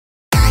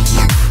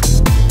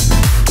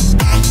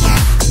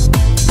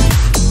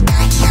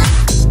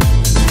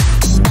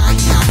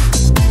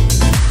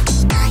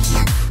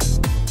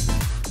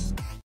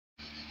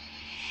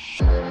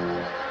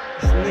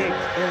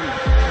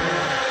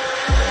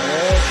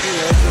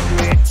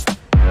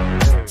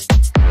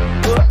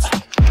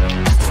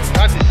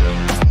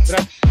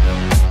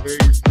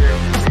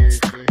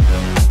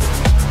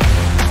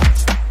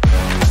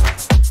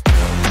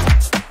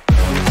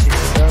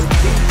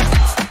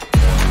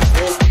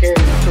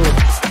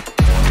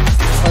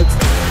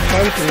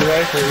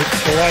rifle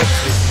with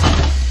collapses.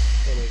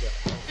 Oh my god.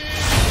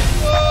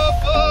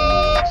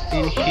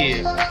 In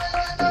here.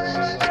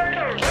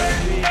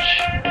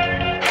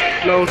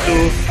 Now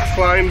to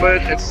climb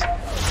it. It's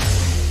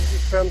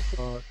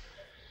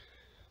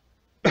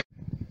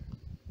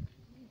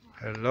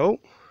hello.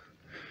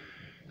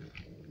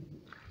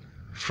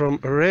 From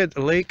a red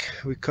lake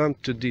we come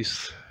to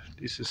this.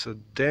 This is a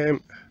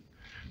dam,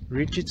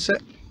 Ričice,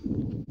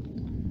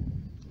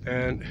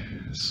 and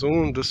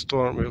soon the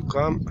storm will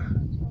come.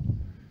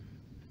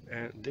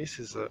 And this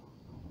is a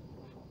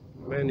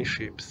many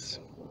ships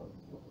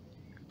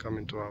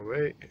coming to our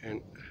way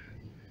and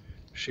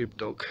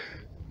sheepdog.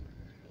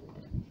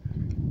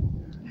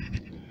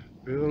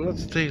 We will not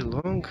stay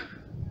long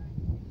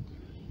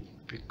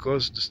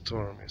because the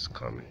storm is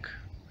coming.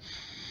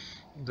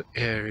 The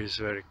air is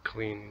very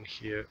clean in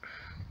here.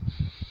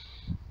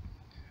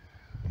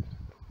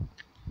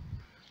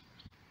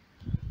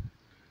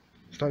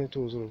 Stani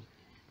tu uz ruku.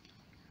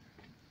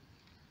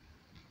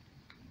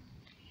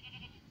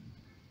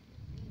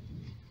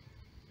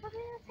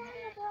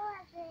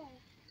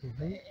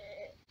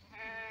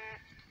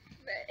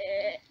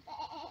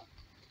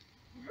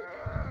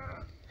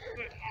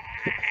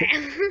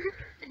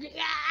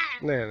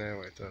 Ne,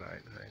 nemoj to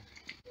raditi.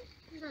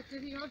 Da te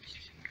vi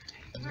očiš.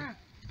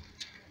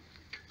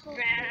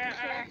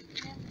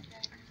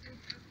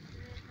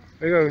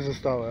 Vidi kako se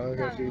stala, evo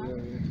kako ti ide.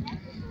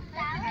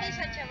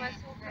 Slišat će vas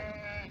super.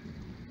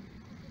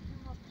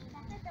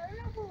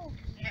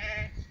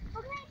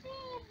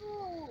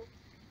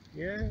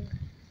 Yeah.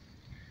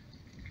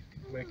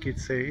 My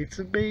kids say it's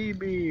a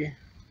baby.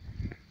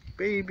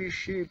 Baby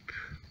sheep.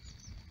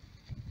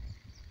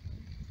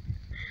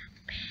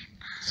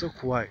 So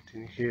quiet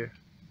in here.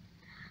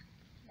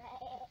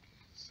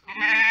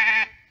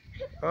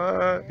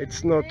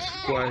 It's not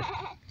quiet.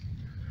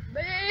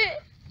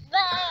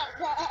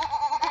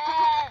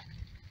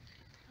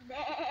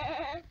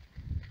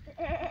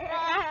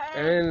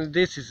 And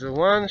this is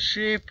one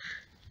sheep.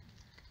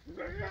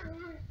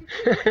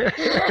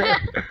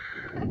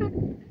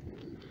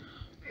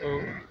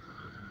 Oh.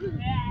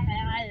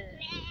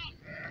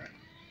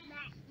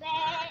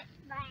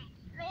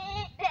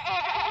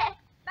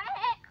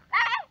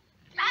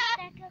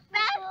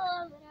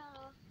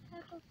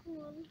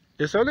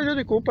 Jel se ovdje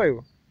ljudi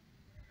kupaju?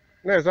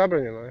 Ne,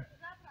 zabranjeno je.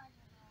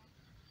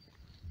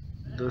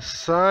 The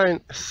sign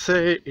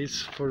say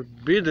it's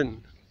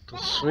forbidden to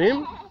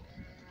swim.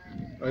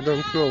 I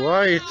don't know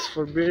why it's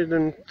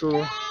forbidden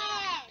to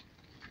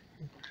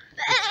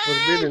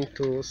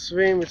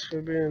swim, it's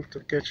forbidden to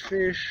catch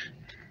fish.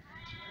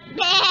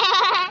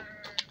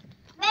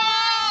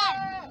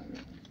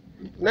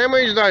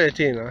 Nemoj ići dalje,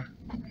 Tina.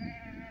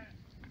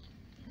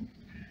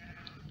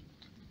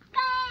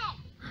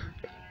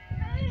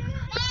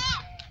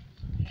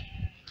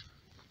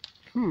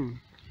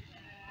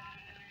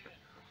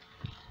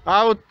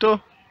 Auto.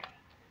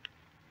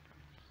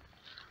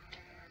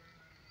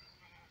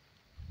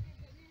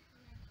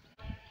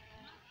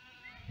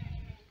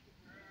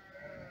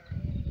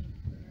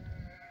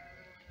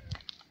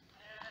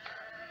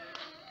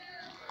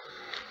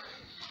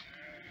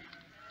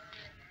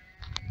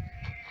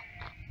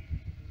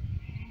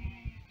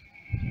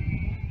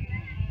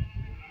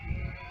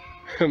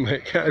 Oh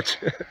my god.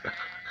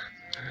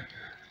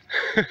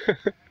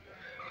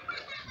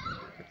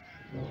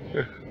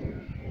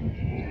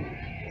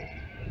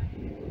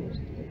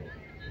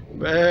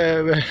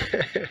 Baby.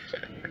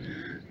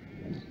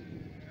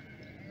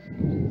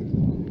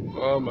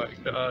 Oh my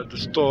god, the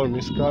storm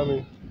is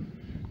coming.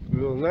 We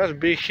will not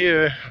be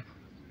here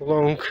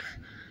long.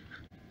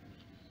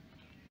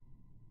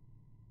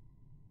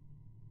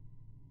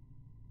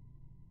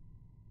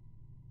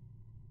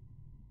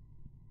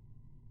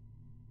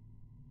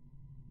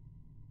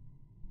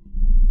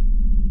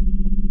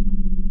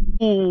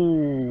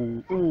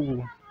 Ooh,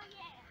 ooh.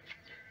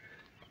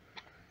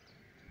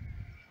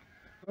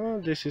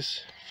 Oh, this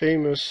is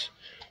famous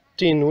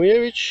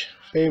Dujmovići,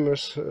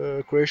 famous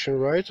Croatian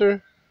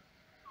writer.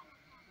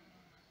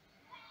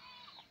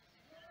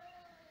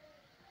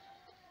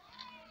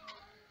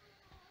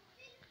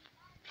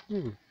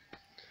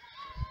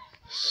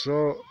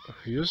 So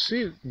you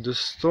see the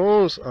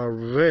stones are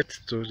wet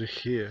to the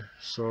here,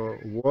 so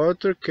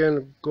water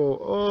can go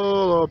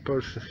all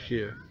over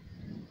here.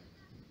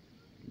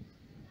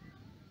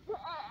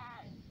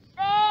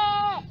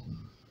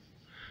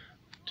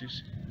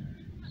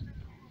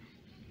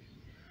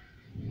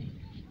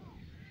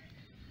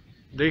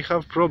 They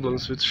have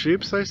problems with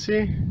ships, I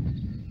see.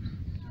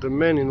 The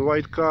men in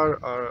white car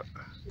are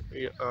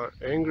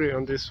angry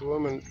on this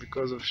woman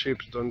because of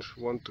ships don't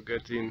want to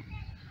get in.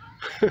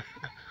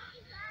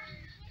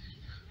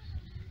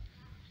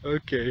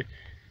 Okay.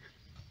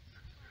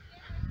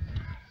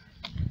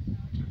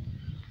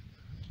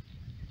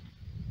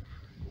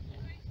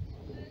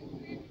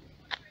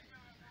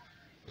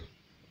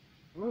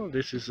 Oh,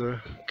 this is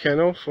a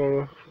canal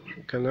for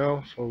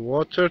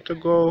water to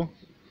go.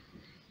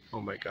 Oh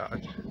my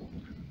god.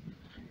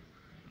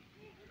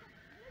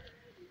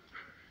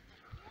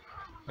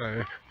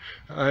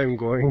 I'm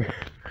going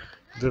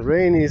The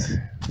rain is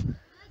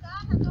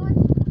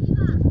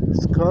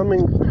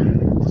coming,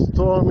 the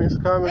storm is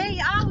coming. Ej,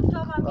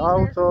 auto vam ide,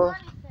 Auto.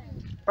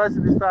 sklonite. Pa se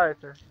di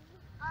stavite?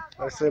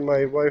 I say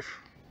my wife,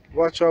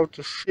 watch out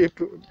to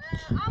sheep, Auto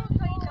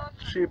ide od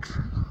sheep,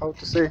 how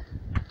to say?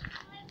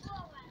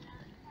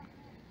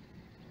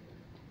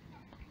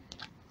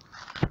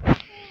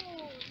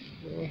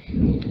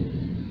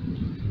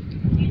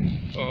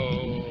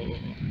 Oh.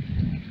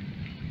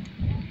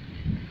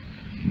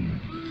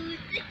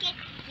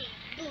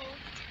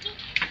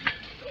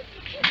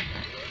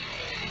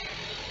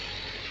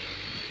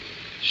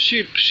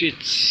 Sheep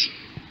shits.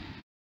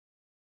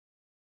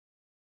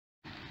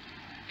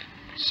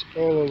 It's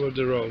all over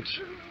the road.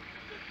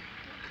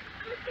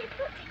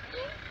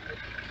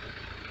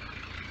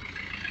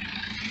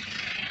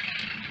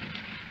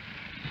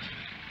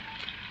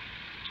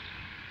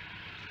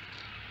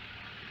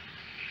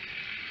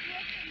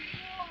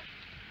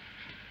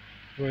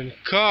 When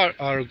cars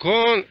are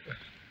gone,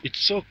 it's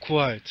so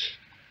quiet.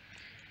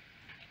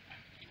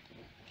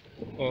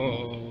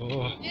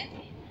 Oh,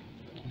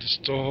 the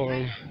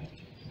storm.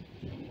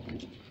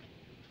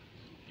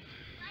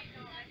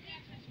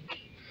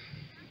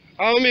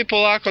 Ali mi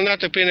polako,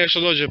 znate, prije nešto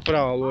dođe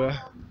prava oluja.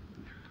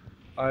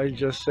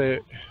 I just say,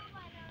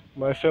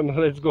 my family,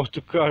 let's go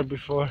to car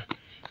before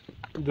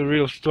the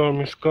real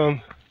storm is come.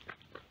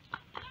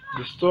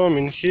 The storm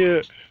in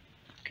here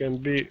can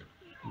be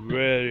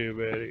very,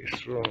 very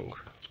strong.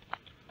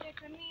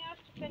 Čekaj, mi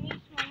očito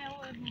nismo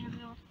neuredni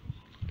bilo.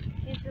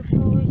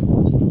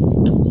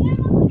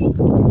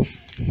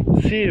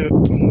 See you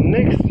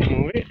next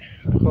movie.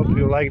 I hope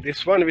you like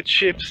this one with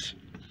ships.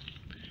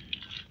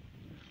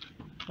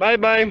 Bye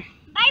bye.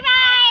 Bye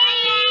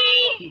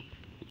bye!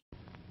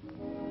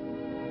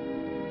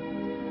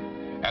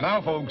 And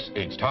now, folks,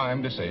 it's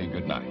time to say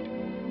goodnight.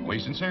 We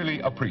sincerely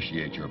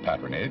appreciate your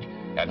patronage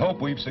and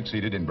hope we've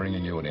succeeded in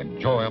bringing you an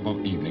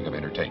enjoyable evening of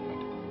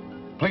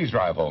entertainment. Please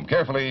drive home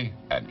carefully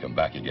and come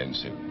back again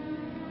soon.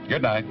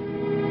 Good night.